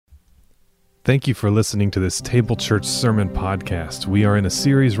Thank you for listening to this Table Church Sermon Podcast. We are in a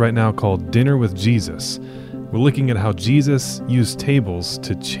series right now called Dinner with Jesus. We're looking at how Jesus used tables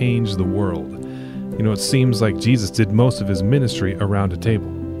to change the world. You know, it seems like Jesus did most of his ministry around a table.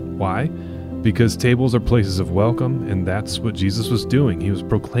 Why? Because tables are places of welcome, and that's what Jesus was doing. He was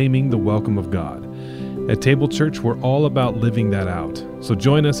proclaiming the welcome of God. At Table Church, we're all about living that out. So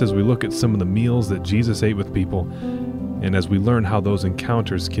join us as we look at some of the meals that Jesus ate with people, and as we learn how those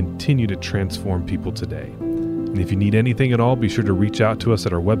encounters continue to transform people today. And if you need anything at all, be sure to reach out to us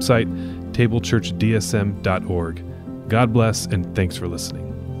at our website, tablechurchdsm.org. God bless, and thanks for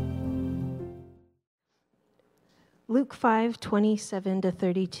listening. Luke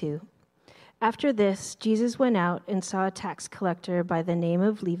 5:27-32. After this, Jesus went out and saw a tax collector by the name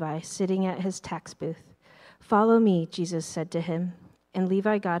of Levi sitting at his tax booth. "Follow me," Jesus said to him. And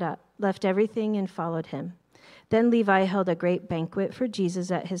Levi got up, left everything, and followed him. Then Levi held a great banquet for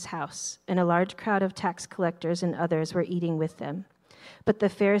Jesus at his house, and a large crowd of tax collectors and others were eating with them. But the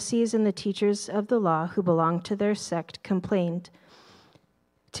Pharisees and the teachers of the law who belonged to their sect complained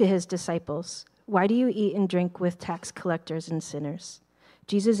to his disciples, "Why do you eat and drink with tax collectors and sinners?"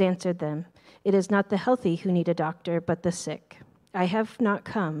 Jesus answered them, "It is not the healthy who need a doctor, but the sick. I have not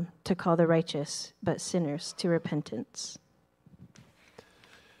come to call the righteous, but sinners to repentance."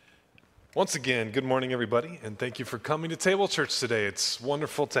 Once again, good morning, everybody, and thank you for coming to Table Church today. It's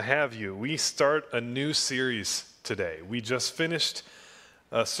wonderful to have you. We start a new series today. We just finished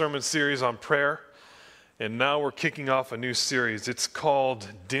a sermon series on prayer, and now we're kicking off a new series. It's called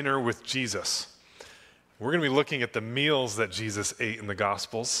Dinner with Jesus. We're going to be looking at the meals that Jesus ate in the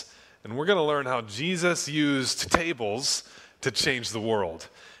Gospels, and we're going to learn how Jesus used tables to change the world.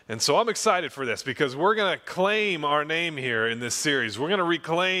 And so I'm excited for this because we're going to claim our name here in this series. We're going to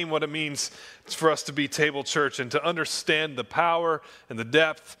reclaim what it means for us to be Table Church and to understand the power and the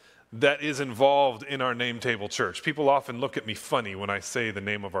depth that is involved in our name, Table Church. People often look at me funny when I say the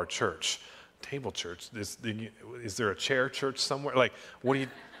name of our church. Table Church? Is there a chair church somewhere? Like,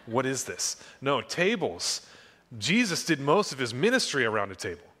 what is this? No, tables. Jesus did most of his ministry around a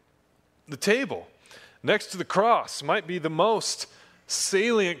table. The table next to the cross might be the most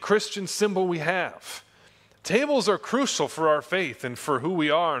salient Christian symbol we have. Tables are crucial for our faith and for who we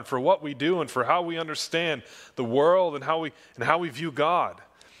are and for what we do and for how we understand the world and how we view God.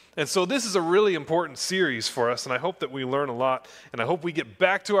 And so this is a really important series for us, and I hope that we learn a lot, and I hope we get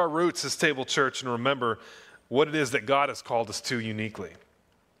back to our roots as Table Church and remember what it is that God has called us to uniquely.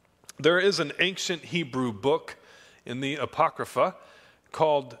 There is an ancient Hebrew book in the Apocrypha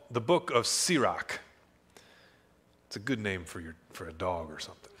called the Book of Sirach. It's a good name for a dog or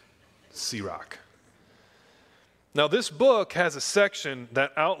something. Sirach. Now, this book has a section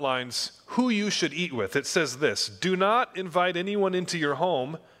that outlines who you should eat with. It says this: do not invite everyone into your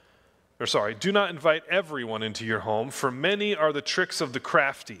home, for many are the tricks of the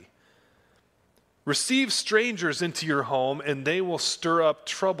crafty. Receive strangers into your home, and they will stir up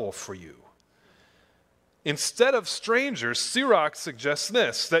trouble for you. Instead of strangers, Sirach suggests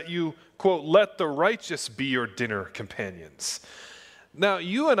this, that you, quote, let the righteous be your dinner companions. Now,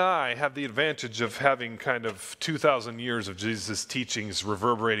 you and I have the advantage of having kind of 2,000 years of Jesus' teachings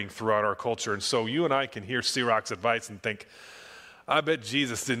reverberating throughout our culture, and so you and I can hear Sirach's advice and think, I bet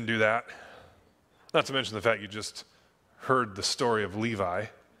Jesus didn't do that. Not to mention the fact you just heard the story of Levi,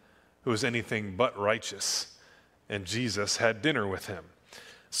 who was anything but righteous, and Jesus had dinner with him.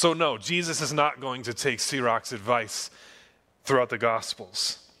 So no, Jesus is not going to take Sirach's advice throughout the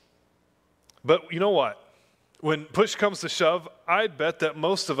Gospels. But you know what? When push comes to shove, I'd bet that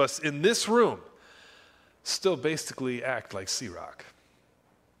most of us in this room still basically act like Sirach.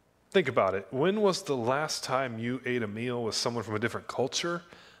 Think about it. When was the last time you ate a meal with someone from a different culture,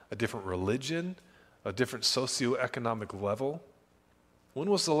 a different religion, a different socioeconomic level? When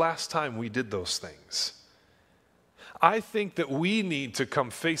was the last time we did those things? I think that we need to come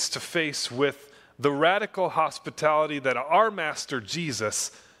face to face with the radical hospitality that our Master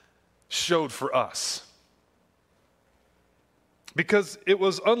Jesus showed for us. Because it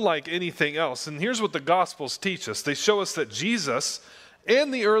was unlike anything else. And here's what the Gospels teach us. They show us that Jesus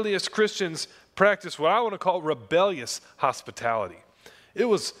and the earliest Christians practiced what I want to call rebellious hospitality. It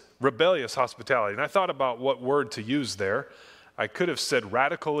was rebellious hospitality. And I thought about what word to use there. I could have said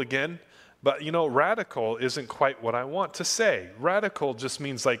radical again. But, you know, radical isn't quite what I want to say. Radical just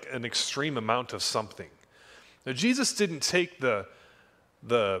means like an extreme amount of something. Now, Jesus didn't take the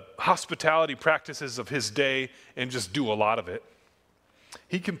hospitality practices of his day and just do a lot of it.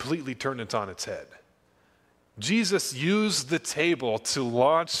 He completely turned it on its head. Jesus used the table to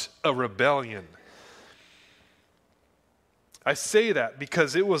launch a rebellion. I say that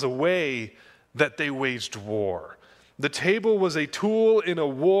because it was a way that they waged war. The table was a tool in a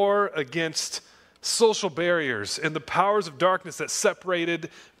war against social barriers and the powers of darkness that separated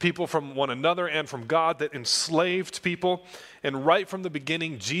people from one another and from God, that enslaved people. And right from the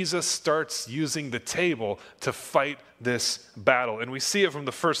beginning, Jesus starts using the table to fight this battle. And we see it from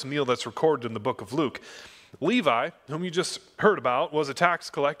the first meal that's recorded in the book of Luke. Levi, whom you just heard about, was a tax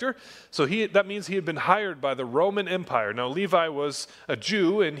collector. So that means he had been hired by the Roman Empire. Now, Levi was a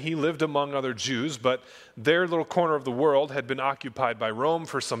Jew, and he lived among other Jews, but their little corner of the world had been occupied by Rome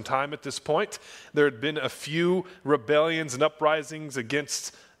for some time at this point. There had been a few rebellions and uprisings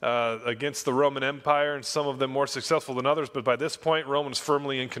against the Roman Empire, and some of them more successful than others, but by this point, Rome was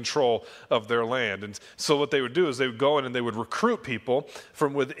firmly in control of their land. And so what they would do is they would go in and they would recruit people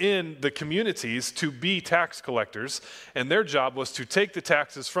from within the communities to be tax collectors, and their job was to take the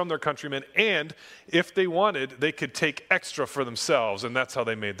taxes from their countrymen, and if they wanted, they could take extra for themselves, and that's how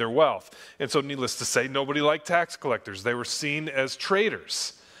they made their wealth. And so needless to say, nobody liked tax collectors. They were seen as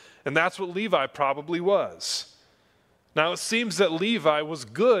traitors, and that's what Levi probably was. Now, it seems that Levi was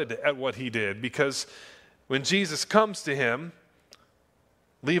good at what he did, because when Jesus comes to him,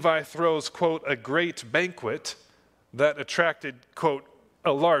 Levi throws, quote, a great banquet that attracted, quote,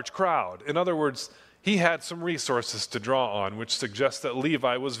 a large crowd. In other words, he had some resources to draw on, which suggests that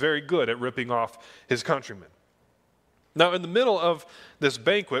Levi was very good at ripping off his countrymen. Now, in the middle of this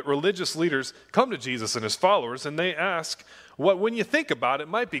banquet, religious leaders come to Jesus and his followers, and they ask what, when you think about it,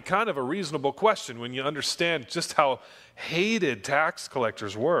 might be kind of a reasonable question when you understand just how hated tax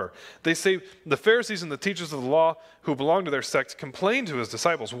collectors were. They say, the Pharisees and the teachers of the law who belonged to their sect complained to his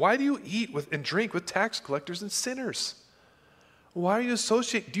disciples, "Why do you eat with and drink with tax collectors and sinners? Why are you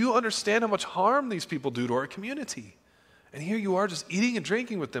associated? Do you understand how much harm these people do to our community? And here you are just eating and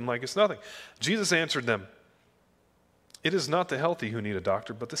drinking with them like it's nothing." Jesus answered them, "It is not the healthy who need a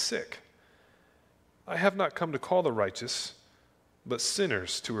doctor, but the sick. I have not come to call the righteous, but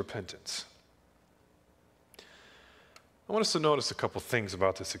sinners to repentance." I want us to notice a couple things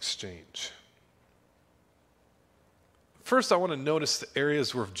about this exchange. First, I want to notice the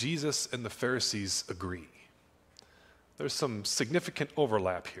areas where Jesus and the Pharisees agree. There's some significant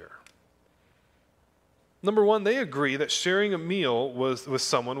overlap here. Number one, they agree that sharing a meal with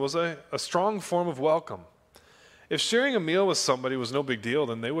someone was a strong form of welcome. If sharing a meal with somebody was no big deal,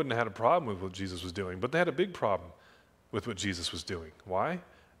 then they wouldn't have had a problem with what Jesus was doing. But they had a big problem with what Jesus was doing. Why?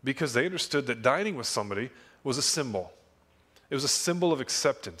 Because they understood that dining with somebody was a symbol. It was a symbol of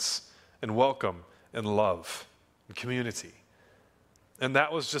acceptance and welcome and love and community. And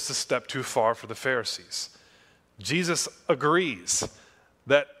that was just a step too far for the Pharisees. Jesus agrees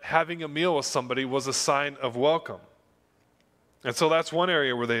that having a meal with somebody was a sign of welcome. And so that's one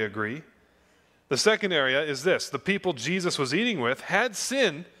area where they agree. The second area is this: the people Jesus was eating with had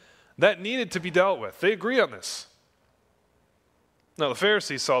sin that needed to be dealt with. They agree on this. Now, the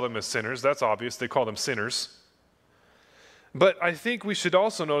Pharisees saw them as sinners. That's obvious. They call them sinners. But I think we should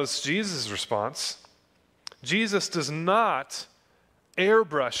also notice Jesus' response. Jesus does not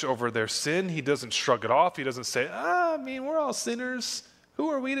airbrush over their sin. He doesn't shrug it off. He doesn't say, we're all sinners. Who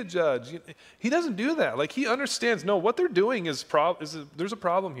are we to judge? He doesn't do that. Like, he understands, no, what they're doing there's a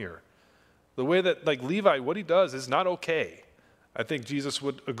problem here. The way that, like, Levi, what he does is not okay. I think Jesus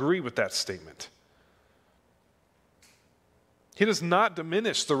would agree with that statement. He does not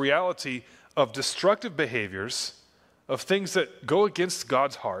diminish the reality of destructive behaviors, of things that go against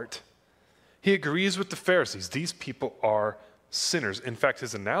God's heart. He agrees with the Pharisees. These people are sinners. In fact,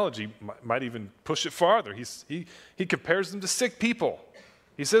 his analogy might even push it farther. He compares them to sick people.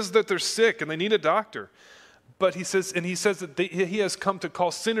 He says that they're sick and they need a doctor. But he says that he has come to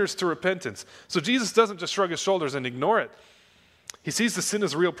call sinners to repentance. So Jesus doesn't just shrug his shoulders and ignore it. He sees the sin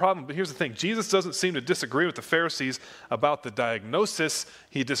as a real problem. But here's the thing: Jesus doesn't seem to disagree with the Pharisees about the diagnosis.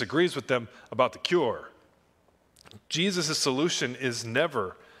 He disagrees with them about the cure. Jesus' solution is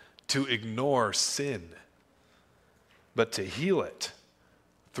never to ignore sin, but to heal it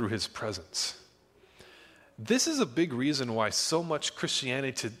through his presence. This is a big reason why so much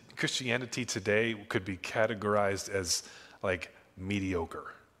Christianity today could be categorized as like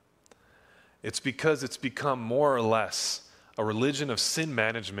mediocre. It's because it's become more or less a religion of sin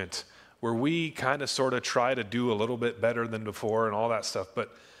management, where we kind of sort of try to do a little bit better than before and all that stuff.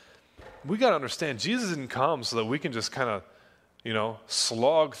 But we got to understand, Jesus didn't come so that we can just kind of,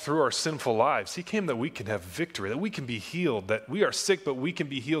 slog through our sinful lives. He came that we can have victory, that we can be healed, that we are sick, but we can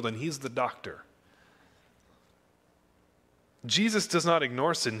be healed, and he's the doctor. Jesus does not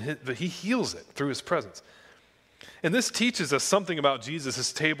ignore sin, but he heals it through his presence. And this teaches us something about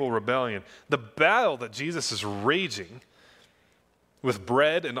Jesus' table rebellion. The battle that Jesus is raging with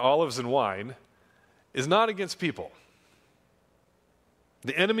bread and olives and wine is not against people.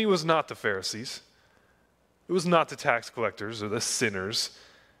 The enemy was not the Pharisees. It was not the tax collectors or the sinners.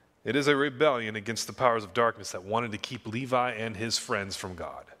 It is a rebellion against the powers of darkness that wanted to keep Levi and his friends from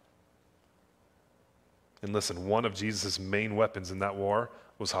God. And listen, one of Jesus' main weapons in that war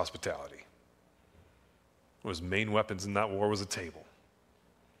was hospitality. His main weapons in that war was a table.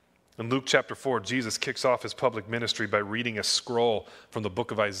 In Luke chapter 4, Jesus kicks off his public ministry by reading a scroll from the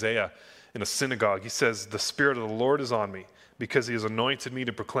book of Isaiah in a synagogue. He says, "The Spirit of the Lord is on me, because he has anointed me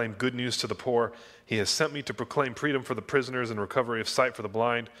to proclaim good news to the poor. He has sent me to proclaim freedom for the prisoners and recovery of sight for the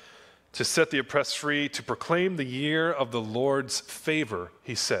blind, to set the oppressed free, to proclaim the year of the Lord's favor,"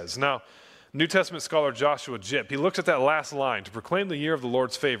 he says. Now, New Testament scholar Joshua Jipp, he looks at that last line, to proclaim the year of the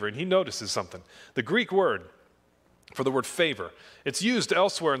Lord's favor, and he notices something. The Greek word for the word favor, it's used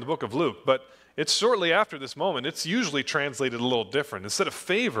elsewhere in the book of Luke, but it's shortly after this moment. It's usually translated a little different. Instead of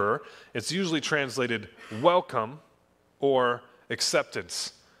favor, it's usually translated welcome or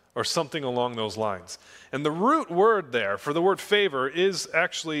acceptance or something along those lines. And the root word there for the word favor is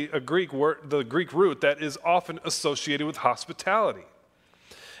actually a Greek word, the Greek root that is often associated with hospitality.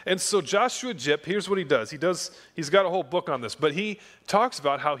 And so Joshua Jipp, here's what he does. He's got a whole book on this, but he talks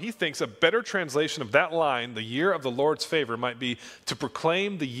about how he thinks a better translation of that line, the year of the Lord's favor, might be to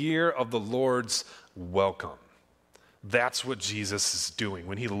proclaim the year of the Lord's welcome. That's what Jesus is doing.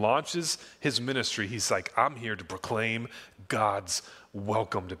 When he launches his ministry, he's like, I'm here to proclaim God's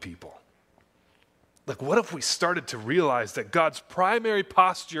welcome to people. Like, what if we started to realize that God's primary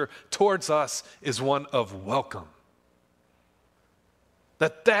posture towards us is one of welcome?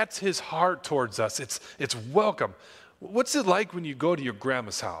 That's his heart towards us. It's welcome. What's it like when you go to your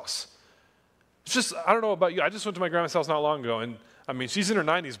grandma's house? It's just, I don't know about you. I just went to my grandma's house not long ago, and I mean, she's in her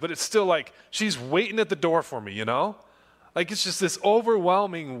 90s, but it's still like she's waiting at the door for me, you know? Like, it's just this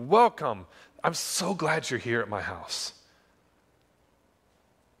overwhelming welcome. I'm so glad you're here at my house.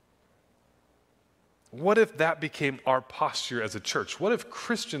 What if that became our posture as a church? What if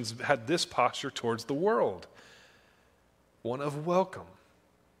Christians had this posture towards the world? One of welcome.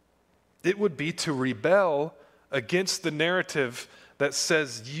 It would be to rebel against the narrative that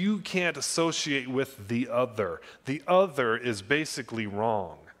says you can't associate with the other. The other is basically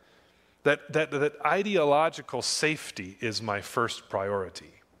wrong. That ideological safety is my first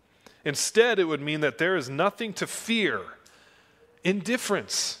priority. Instead, it would mean that there is nothing to fear,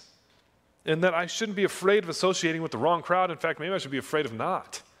 indifference, and that I shouldn't be afraid of associating with the wrong crowd. In fact, maybe I should be afraid of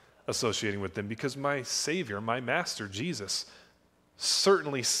not associating with them, because my Savior, my Master, Jesus,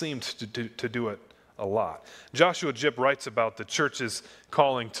 certainly seemed to do it a lot. Joshua Jipp writes about the church's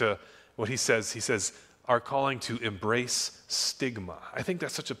calling to what he says, our calling to embrace stigma. I think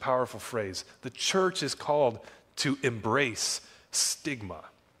that's such a powerful phrase. The church is called to embrace stigma.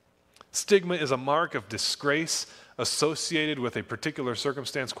 Stigma is a mark of disgrace associated with a particular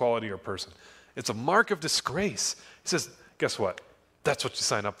circumstance, quality, or person. It's a mark of disgrace. He says, guess what? That's what you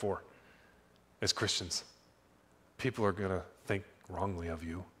sign up for as Christians. People are going to think wrongly of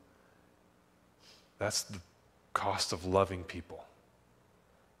you. That's the cost of loving people.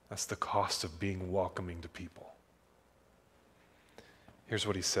 That's the cost of being welcoming to people. Here's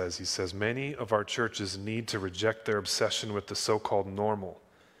what he says. He says, many of our churches need to reject their obsession with the so-called normal,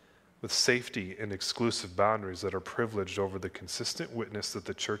 with safety and exclusive boundaries that are privileged over the consistent witness that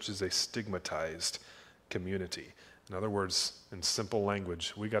the church is a stigmatized community. In other words, in simple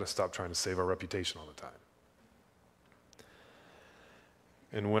language, we got to stop trying to save our reputation all the time.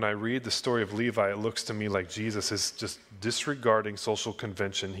 And when I read the story of Levi, it looks to me like Jesus is just disregarding social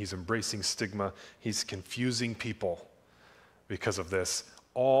convention. He's embracing stigma. He's confusing people because of this,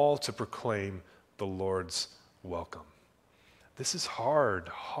 all to proclaim the Lord's welcome. This is hard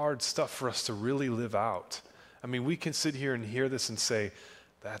stuff for us to really live out. I mean, we can sit here and hear this and say,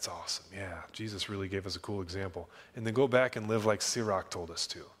 that's awesome. Yeah, Jesus really gave us a cool example. And then go back and live like Sirach told us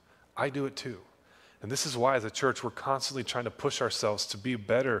to. I do it too. And this is why, as a church, we're constantly trying to push ourselves to be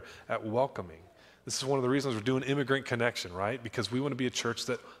better at welcoming. This is one of the reasons we're doing Immigrant Connection, right? Because we want to be a church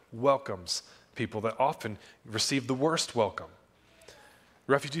that welcomes people that often receive the worst welcome.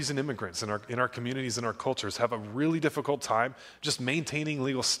 Refugees and immigrants in our communities and our cultures have a really difficult time just maintaining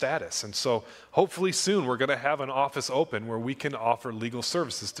legal status. And so hopefully soon we're going to have an office open where we can offer legal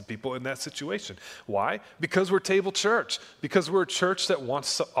services to people in that situation. Why? Because we're Table Church. Because we're a church that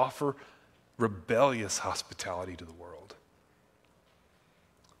wants to offer rebellious hospitality to the world.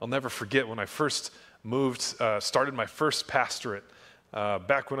 I'll never forget when I first started my first pastorate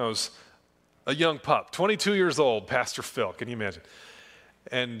back when I was a young pup, 22 years old, Pastor Phil, can you imagine?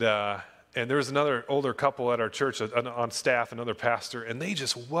 And And there was another older couple at our church on staff, another pastor, and they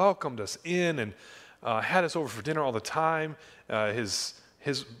just welcomed us in and had us over for dinner all the time. His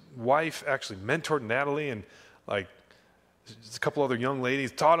wife actually mentored Natalie, and like a couple other young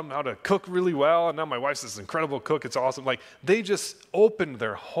ladies taught him how to cook really well. And now my wife's this incredible cook. It's awesome. Like they just opened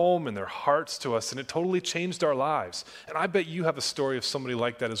their home and their hearts to us, and it totally changed our lives. And I bet you have a story of somebody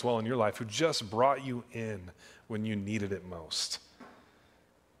like that as well in your life who just brought you in when you needed it most.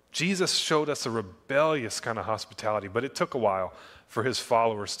 Jesus showed us a rebellious kind of hospitality, but it took a while for his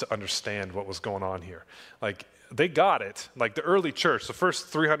followers to understand what was going on here. Like, they got it. Like, the early church, the first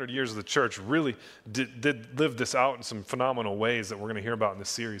 300 years of the church really did live this out in some phenomenal ways that we're going to hear about in this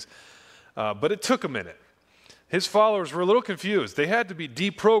series. But it took a minute. His followers were a little confused. They had to be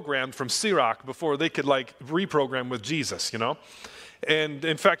deprogrammed from Sirach before they could, like, reprogram with Jesus, you know? And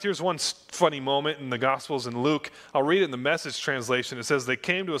in fact, here's one funny moment in the Gospels in Luke. I'll read it in the Message translation. It says, they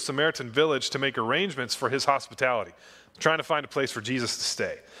came to a Samaritan village to make arrangements for his hospitality, trying to find a place for Jesus to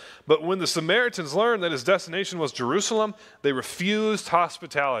stay. But when the Samaritans learned that his destination was Jerusalem, they refused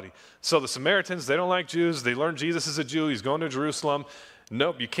hospitality. So the Samaritans, they don't like Jews. They learned Jesus is a Jew. He's going to Jerusalem.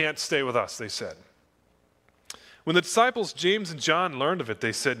 Nope, you can't stay with us, they said. When the disciples James and John learned of it,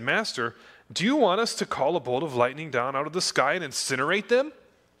 they said, Master, do you want us to call a bolt of lightning down out of the sky and incinerate them?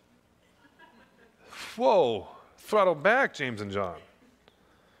 Whoa, throttle back, James and John.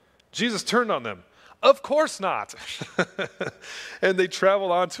 Jesus turned on them. Of course not. And they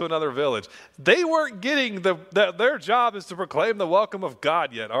traveled on to another village. They weren't getting their job is to proclaim the welcome of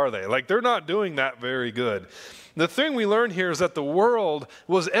God yet, are they? Like, they're not doing that very good. The thing we learn here is that the world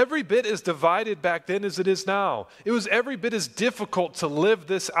was every bit as divided back then as it is now. It was every bit as difficult to live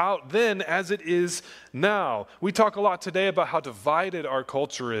this out then as it is now. We talk a lot today about how divided our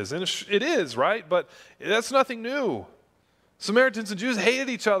culture is, and it is, right? But that's nothing new. Samaritans and Jews hated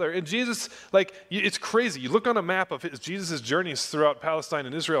each other, and Jesus, like, it's crazy. You look on a map of Jesus' journeys throughout Palestine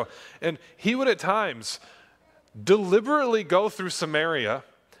and Israel, and he would at times deliberately go through Samaria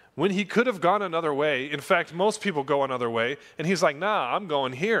when he could have gone another way. In fact, most people go another way, and he's like, nah, I'm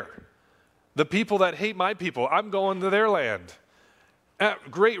going here. The people that hate my people, I'm going to their land.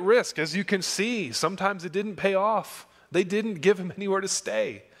 At great risk, as you can see, sometimes it didn't pay off. They didn't give him anywhere to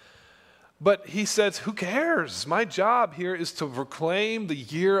stay. But he says, who cares? My job here is to proclaim the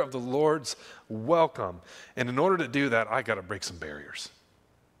year of the Lord's welcome. And in order to do that, I got to break some barriers.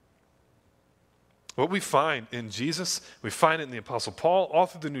 What we find in Jesus, we find it in the Apostle Paul, all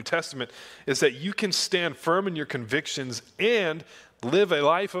through the New Testament, is that you can stand firm in your convictions and live a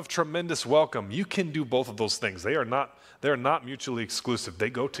life of tremendous welcome. You can do both of those things. They are not mutually exclusive.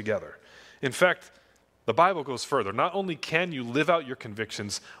 They go together. In fact, the Bible goes further. Not only can you live out your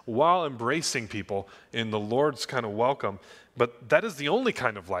convictions while embracing people in the Lord's kind of welcome, but that is the only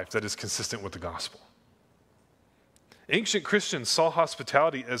kind of life that is consistent with the gospel. Ancient Christians saw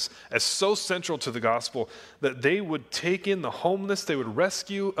hospitality as so central to the gospel that they would take in the homeless, they would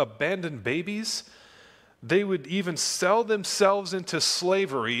rescue abandoned babies, they would even sell themselves into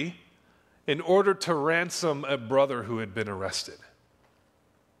slavery in order to ransom a brother who had been arrested.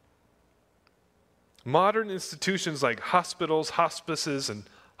 Modern institutions like hospitals, hospices, and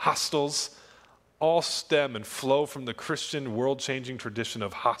hostels all stem and flow from the Christian world-changing tradition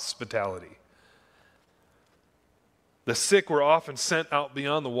of hospitality. The sick were often sent out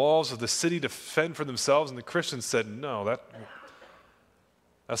beyond the walls of the city to fend for themselves, and the Christians said, no,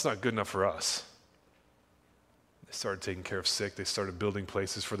 that's not good enough for us. They started taking care of sick. They started building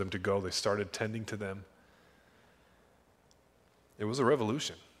places for them to go. They started tending to them. It was a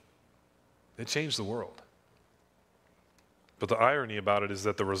revolution. It changed the world. But the irony about it is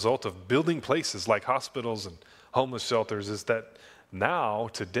that the result of building places like hospitals and homeless shelters is that now,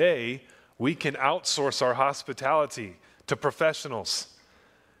 today, we can outsource our hospitality to professionals.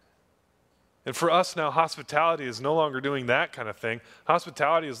 And for us now, hospitality is no longer doing that kind of thing.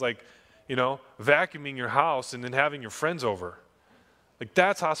 Hospitality is like, vacuuming your house and then having your friends over. Like,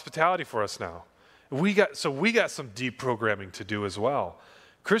 that's hospitality for us now. We got some deprogramming to do as well.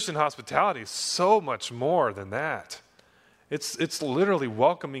 Christian hospitality is so much more than that. It's literally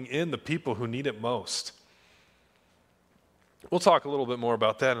welcoming in the people who need it most. We'll talk a little bit more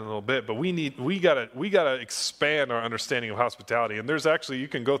about that in a little bit, but we gotta expand our understanding of hospitality. And there's actually, you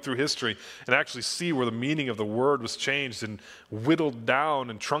can go through history and actually see where the meaning of the word was changed and whittled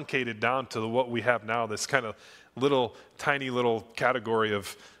down and truncated down to what we have now, this kind of tiny little category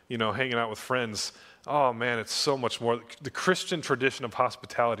of, hanging out with friends. Oh man, it's so much more. The Christian tradition of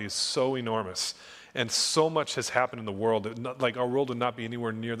hospitality is so enormous, and so much has happened in the world. Like, our world would not be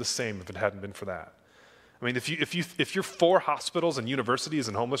anywhere near the same if it hadn't been for that. I mean, if you're for hospitals and universities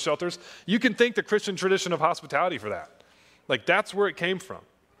and homeless shelters, you can thank the Christian tradition of hospitality for that. Like, that's where it came from.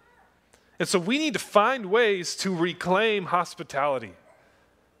 And so we need to find ways to reclaim hospitality.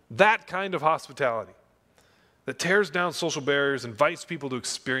 That kind of hospitality that tears down social barriers, invites people to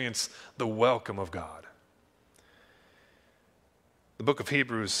experience the welcome of God. The book of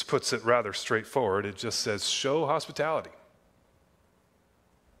Hebrews puts it rather straightforward. It just says, show hospitality.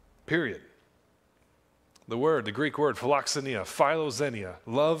 Period. The Greek word, philoxenia, philoxenia,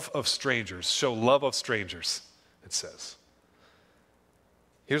 love of strangers. Show love of strangers, it says.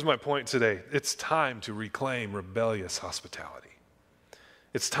 Here's my point today. It's time to reclaim rebellious hospitality.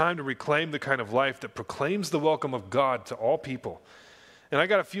 It's time to reclaim the kind of life that proclaims the welcome of God to all people. And I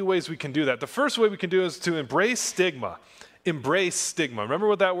got a few ways we can do that. The first way we can do is to embrace stigma. Embrace stigma. Remember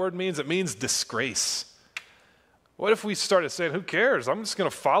what that word means? It means disgrace. What if we started saying, who cares? I'm just going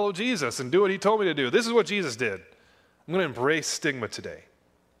to follow Jesus and do what he told me to do. This is what Jesus did. I'm going to embrace stigma today.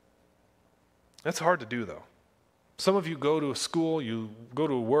 That's hard to do, though. Some of you go to a school, you go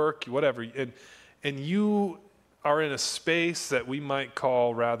to work, whatever, and you are in a space that we might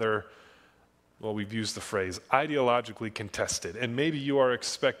call rather, well, we've used the phrase, ideologically contested. And maybe you are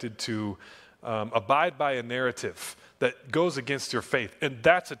expected to abide by a narrative that goes against your faith. And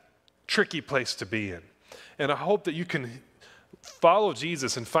that's a tricky place to be in. And I hope that you can follow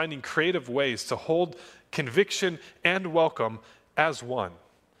Jesus in finding creative ways to hold conviction and welcome as one.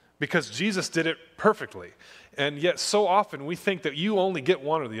 Because Jesus did it perfectly. And yet so often we think that you only get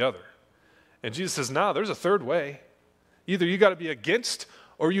one or the other. And Jesus says, no, there's a third way. Either you got to be against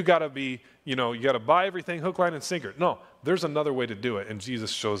or you got to be, you got to buy everything hook, line, and sinker. No, there's another way to do it, and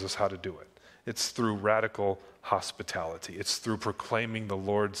Jesus shows us how to do it. It's through radical hospitality. It's through proclaiming the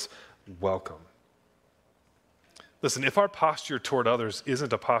Lord's welcome. Listen, if our posture toward others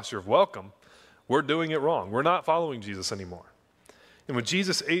isn't a posture of welcome, we're doing it wrong. We're not following Jesus anymore. And when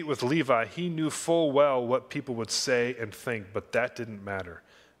Jesus ate with Levi, he knew full well what people would say and think, but that didn't matter.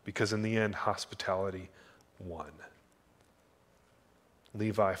 Because in the end, hospitality won.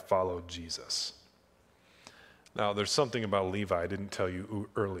 Levi followed Jesus. Now, there's something about Levi I didn't tell you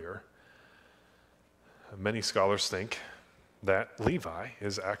earlier. Many scholars think that Levi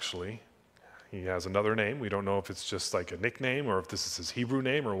is actually, he has another name. We don't know if it's just like a nickname or if this is his Hebrew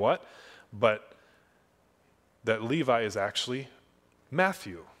name or what, but that Levi is actually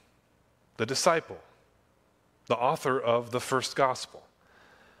Matthew, the disciple, the author of the first gospel.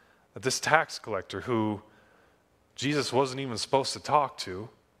 This tax collector who Jesus wasn't even supposed to talk to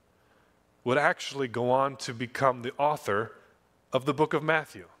would actually go on to become the author of the book of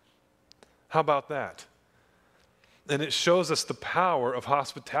Matthew. How about that? And it shows us the power of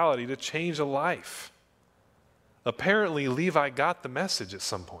hospitality to change a life. Apparently, Levi got the message at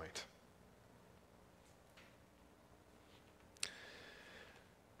some point.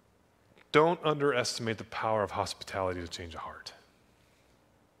 Don't underestimate the power of hospitality to change a heart.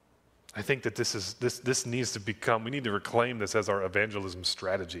 I think that this needs to become, we need to reclaim this as our evangelism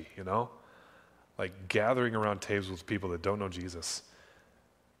strategy, Like gathering around tables with people that don't know Jesus.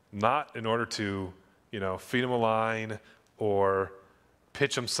 Not in order to, feed them a line or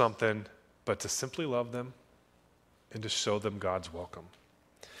pitch them something, but to simply love them and to show them God's welcome.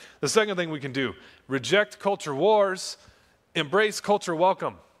 The second thing we can do, reject culture wars, embrace culture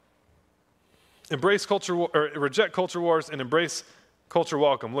welcome. Reject culture wars and embrace culture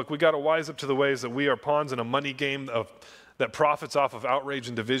welcome. Look, we got to wise up to the ways that we are pawns in a money game that profits off of outrage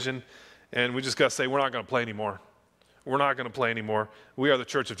and division, and we just got to say, we're not going to play anymore. We're not going to play anymore. We are the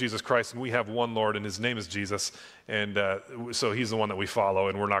Church of Jesus Christ, and we have one Lord, and his name is Jesus, and so he's the one that we follow,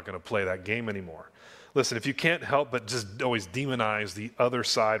 and we're not going to play that game anymore. Listen, if you can't help but just always demonize the other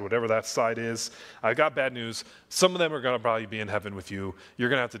side, whatever that side is, I've got bad news. Some of them are going to probably be in heaven with you. You're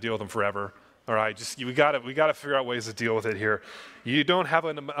going to have to deal with them forever. All right, we got to figure out ways to deal with it here. You don't have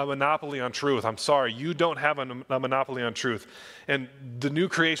a monopoly on truth. I'm sorry, you don't have a monopoly on truth. And the new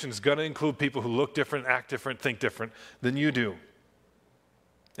creation is going to include people who look different, act different, think different than you do.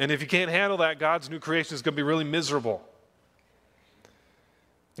 And if you can't handle that, God's new creation is going to be really miserable.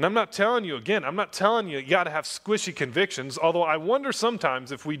 And I'm not telling you you got to have squishy convictions, although I wonder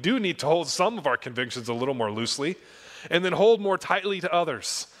sometimes if we do need to hold some of our convictions a little more loosely and then hold more tightly to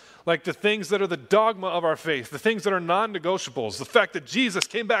others. Like the things that are the dogma of our faith, the things that are non-negotiables, the fact that Jesus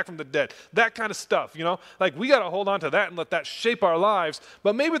came back from the dead, that kind of stuff, Like we got to hold on to that and let that shape our lives.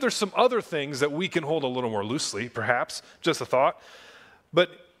 But maybe there's some other things that we can hold a little more loosely, perhaps, just a thought. But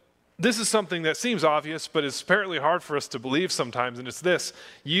this is something that seems obvious, but it's apparently hard for us to believe sometimes, and it's this.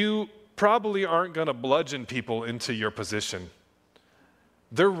 You probably aren't going to bludgeon people into your position.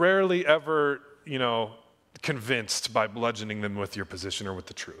 They're rarely ever, convinced by bludgeoning them with your position or with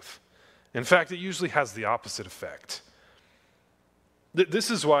the truth. In fact, it usually has the opposite effect.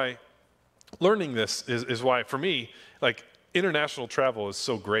 This is why learning this is why, for me, like, international travel is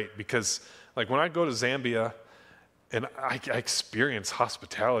so great, because like when I go to Zambia and I experience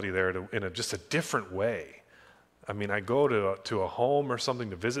hospitality there in just a different way. I mean, I go to a home or something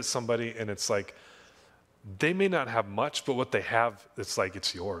to visit somebody, and it's like they may not have much, but what they have, it's like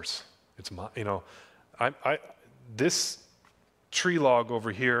it's yours. It's mine. You know, this tree log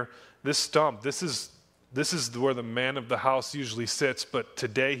over here, this stump, this is where the man of the house usually sits, but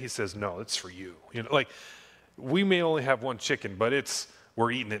today he says, no, it's for you. You know, like, we may only have one chicken, but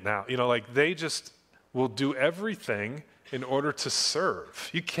we're eating it now. You know, like, they just will do everything in order to serve.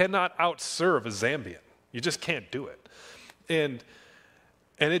 You cannot outserve a Zambian. You just can't do it. And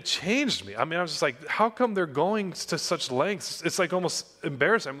it changed me. I mean, I was just like, how come they're going to such lengths? It's like almost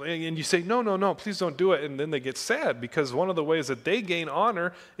embarrassing. And you say, no, please don't do it. And then they get sad, because one of the ways that they gain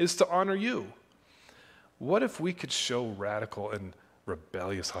honor is to honor you. What if we could show radical and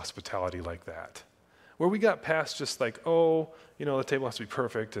rebellious hospitality like that? Where we got past just like, oh, you know, the table has to be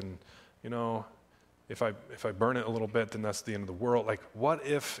perfect, and, you know, if I burn it a little bit, then that's the end of the world. Like, what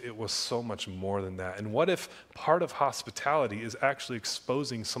if it was so much more than that? And what if part of hospitality is actually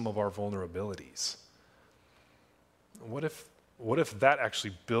exposing some of our vulnerabilities? What if that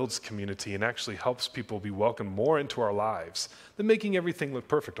actually builds community and actually helps people be welcomed more into our lives than making everything look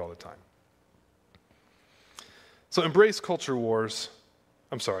perfect all the time? So reject culture wars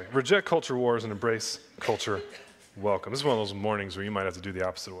and embrace culture welcome. This is one of those mornings where you might have to do the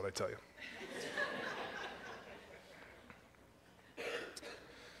opposite of what I tell you.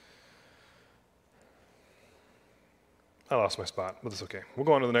 I lost my spot, but it's okay. We'll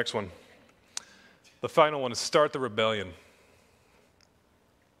go on to the next one. The final one is start the rebellion.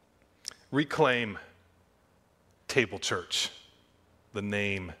 Reclaim Table Church, the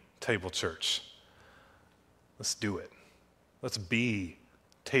name Table Church. Let's do it. Let's be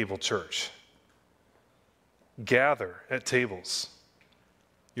Table Church. Gather at tables.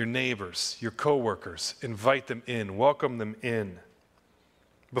 Your neighbors, your coworkers, invite them in, welcome them in.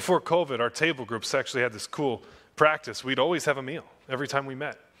 Before COVID, our table groups actually had this cool practice. We'd always have a meal every time we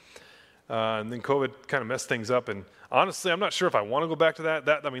met. And then COVID kind of messed things up. And honestly, I'm not sure if I want to go back to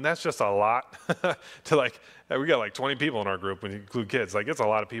that. I mean, that's just a lot to like, we got like 20 people in our group when you include kids. Like, it's a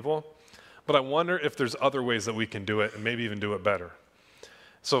lot of people. But I wonder if there's other ways that we can do it and maybe even do it better.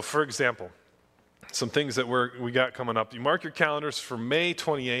 So, for example, some things that we got coming up. You mark your calendars for May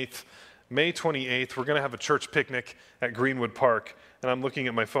 28th. May 28th, we're going to have a church picnic at Greenwood Park. And I'm looking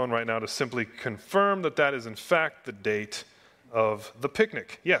at my phone right now to simply confirm that that is, in fact, the date of the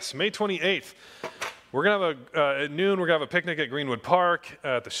picnic. Yes, May 28th. We're going to have at noon, we're going to have a picnic at Greenwood Park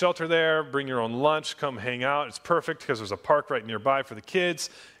at the shelter there. Bring your own lunch. Come hang out. It's perfect because there's a park right nearby for the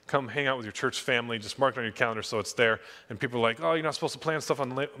kids. Come hang out with your church family. Just mark it on your calendar so it's there. And people are like, oh, you're not supposed to plan stuff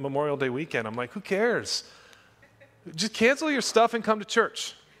on Memorial Day weekend. I'm like, who cares? Just cancel your stuff and come to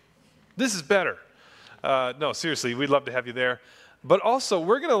church. This is better. No, seriously, we'd love to have you there. But also,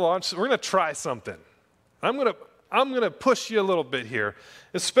 we're going to try something. I'm going to push you a little bit here,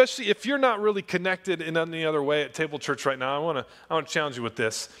 especially if you're not really connected in any other way at Table Church right now. I want to challenge you with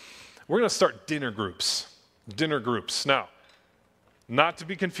this. We're going to start dinner groups. Dinner groups. Now, not to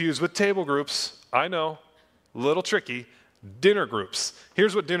be confused with table groups. I know, a little tricky. Dinner groups.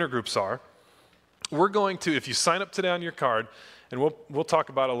 Here's what dinner groups are. We're going to, if you sign up today on your card, and we'll talk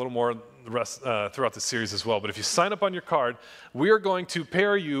about it a little more throughout the series as well. But if you sign up on your card, we are going to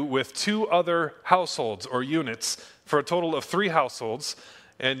pair you with 2 other households or units for a total of 3 households.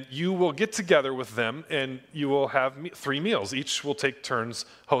 And you will get together with them, and you will have 3 meals. Each will take turns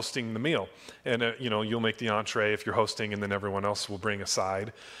hosting the meal. And you'll make the entree if you're hosting, and then everyone else will bring a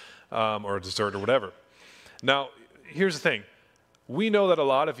side or a dessert or whatever. Now, here's the thing. We know that a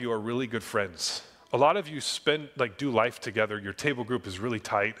lot of you are really good friends. A lot of you do life together. Your table group is really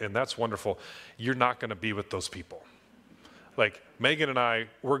tight, and that's wonderful. You're not going to be with those people. Like Megan and I,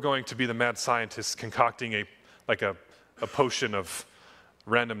 we're going to be the mad scientists concocting a potion of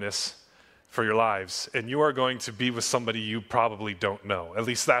randomness for your lives, and you are going to be with somebody you probably don't know. At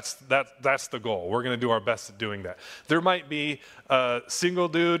least that's the goal. We're going to do our best at doing that. There might be a single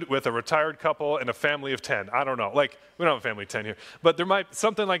dude with a retired couple and a family of 10. I don't know. Like, we don't have a family of 10 here, but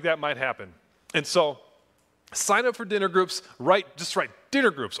something like that might happen. And so sign up for dinner groups, just write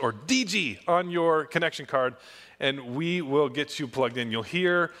dinner groups or DG on your connection card, and we will get you plugged in. You'll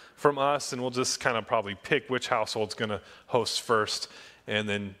hear from us, and we'll just kind of probably pick which household's going to host first, and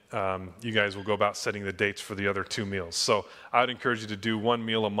then you guys will go about setting the dates for the other 2 meals. So I would encourage you to do 1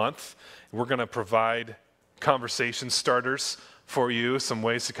 meal a month. We're going to provide conversation starters for you, some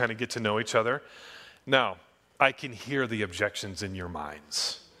ways to kind of get to know each other. Now, I can hear the objections in your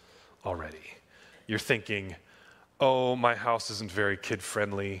minds already. You're thinking, oh, my house isn't very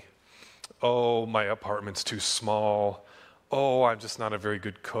kid-friendly. Oh, my apartment's too small. Oh, I'm just not a very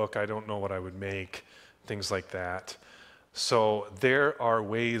good cook. I don't know what I would make, things like that. So there are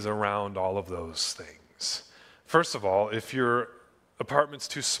ways around all of those things. First of all, if your apartment's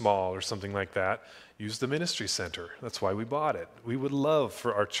too small or something like that, use the ministry center. That's why we bought it. We would love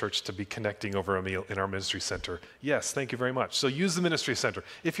for our church to be connecting over a meal in our ministry center. Yes, thank you very much. So use the ministry center.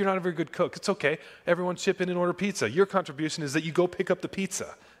 If you're not a very good cook, it's okay. Everyone chip in and order pizza. Your contribution is that you go pick up the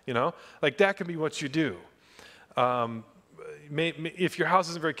pizza, Like that can be what you do. If your house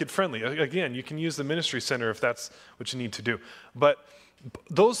isn't very kid-friendly, again, you can use the ministry center if that's what you need to do. But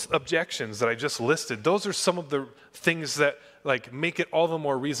those objections that I just listed, those are some of the things that make it all the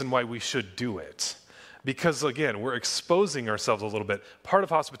more reason why we should do it. Because again, we're exposing ourselves a little bit. Part of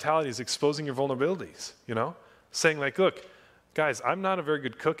hospitality is exposing your vulnerabilities, Saying look, guys, I'm not a very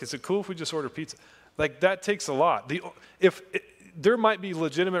good cook. Is it cool if we just order pizza? That takes a lot. There might be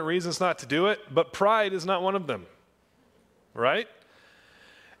legitimate reasons not to do it, but pride is not one of them. Right?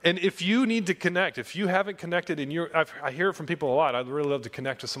 And if you need to connect, if you haven't connected I hear it from people a lot, I'd really love to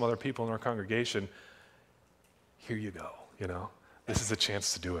connect with some other people in our congregation. Here you go, This is a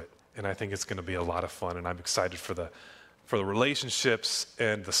chance to do it. And I think it's going to be a lot of fun, and I'm excited for the relationships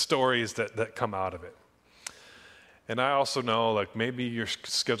and the stories that come out of it. And I also know, maybe your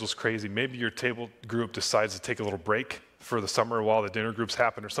schedule's crazy. Maybe your table group decides to take a little break for the summer while the dinner groups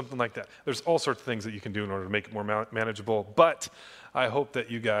happen or something like that. There's all sorts of things that you can do in order to make it more manageable, but I hope that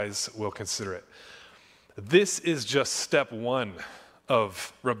you guys will consider it. This is just step one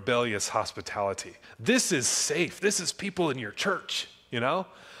of rebellious hospitality. This is safe. This is people in your church,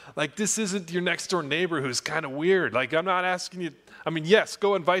 This isn't your next door neighbor who's kind of weird. I'm not asking you, yes,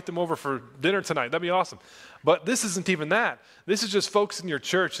 go invite them over for dinner tonight. That'd be awesome. But this isn't even that. This is just folks in your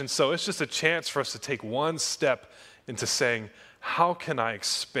church, and so it's just a chance for us to take one step into saying, how can I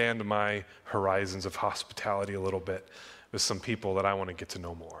expand my horizons of hospitality a little bit with some people that I want to get to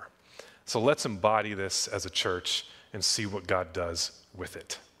know more? So let's embody this as a church and see what God does with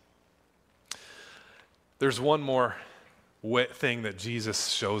it. There's one more thing that Jesus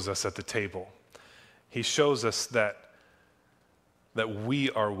shows us at the table. He shows us that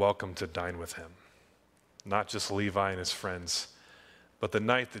we are welcome to dine with him. Not just Levi and his friends, but the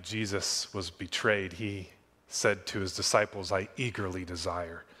night that Jesus was betrayed, he said to his disciples, I eagerly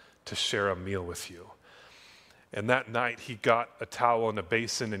desire to share a meal with you. And that night he got a towel and a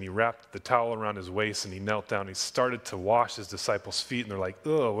basin and he wrapped the towel around his waist and he knelt down. He started to wash his disciples' feet and they're like,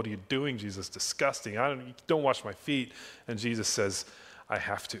 oh, what are you doing, Jesus? Disgusting. Don't wash my feet. And Jesus says, I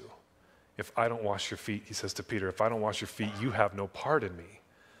have to. If I don't wash your feet, he says to Peter, if I don't wash your feet, you have no part in me.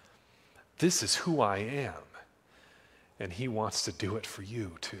 This is who I am. And he wants to do it for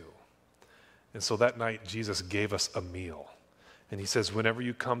you too. And so that night, Jesus gave us a meal. And he says, whenever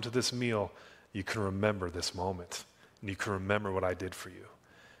you come to this meal, you can remember this moment. And you can remember what I did for you.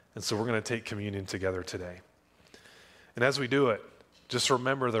 And so we're going to take communion together today. And as we do it, just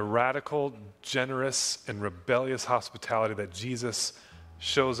remember the radical, generous, and rebellious hospitality that Jesus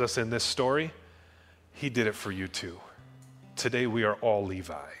shows us in this story. He did it for you too. Today we are all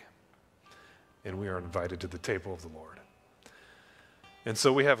Levi. And we are invited to the table of the Lord. And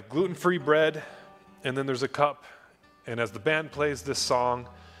so we have gluten-free bread, and then there's a cup. And as the band plays this song,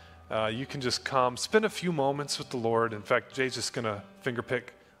 you can just come, spend a few moments with the Lord. In fact, Jay's just going to finger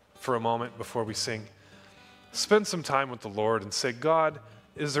pick for a moment before we sing. Spend some time with the Lord and say, God,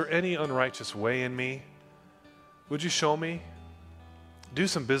 is there any unrighteous way in me? Would you show me? Do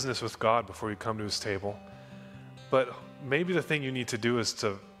some business with God before you come to his table. But maybe the thing you need to do is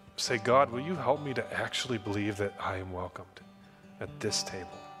to say, God, will you help me to actually believe that I am welcomed at this table?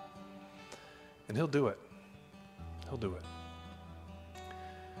 And he'll do it. He'll do it.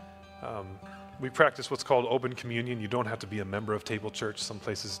 We practice what's called open communion. You don't have to be a member of Table Church. Some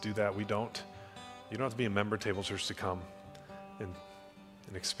places do that. We don't. You don't have to be a member of Table Church to come and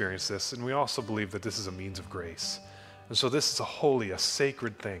experience this. And we also believe that this is a means of grace. And so this is a holy, a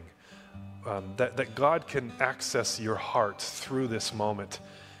sacred thing, that God can access your heart through this moment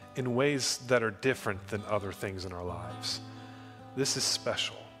in ways that are different than other things in our lives. This is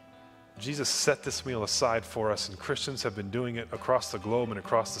special. Jesus set this meal aside for us, and Christians have been doing it across the globe and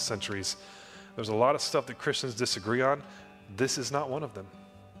across the centuries. There's a lot of stuff that Christians disagree on. This is not one of them.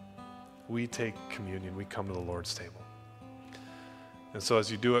 We take communion. We come to the Lord's table. And so as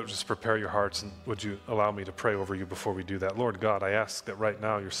you do it, just prepare your hearts, and would you allow me to pray over you before we do that? Lord God, I ask that right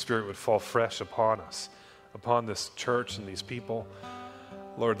now your Spirit would fall fresh upon us. upon this church and these people.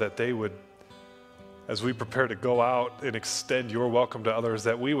 Lord, that they would, as we prepare to go out and extend your welcome to others,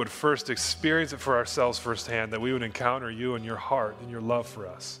 that we would first experience it for ourselves firsthand, that we would encounter you and your heart and your love for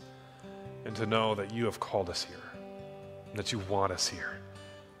us, and to know that you have called us here, and that you want us here,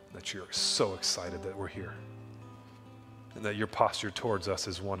 and that you're so excited that we're here, and that your posture towards us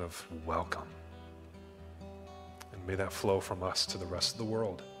is one of welcome. And may that flow from us to the rest of the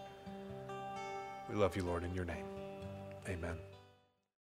world. We love you, Lord, in your name. Amen.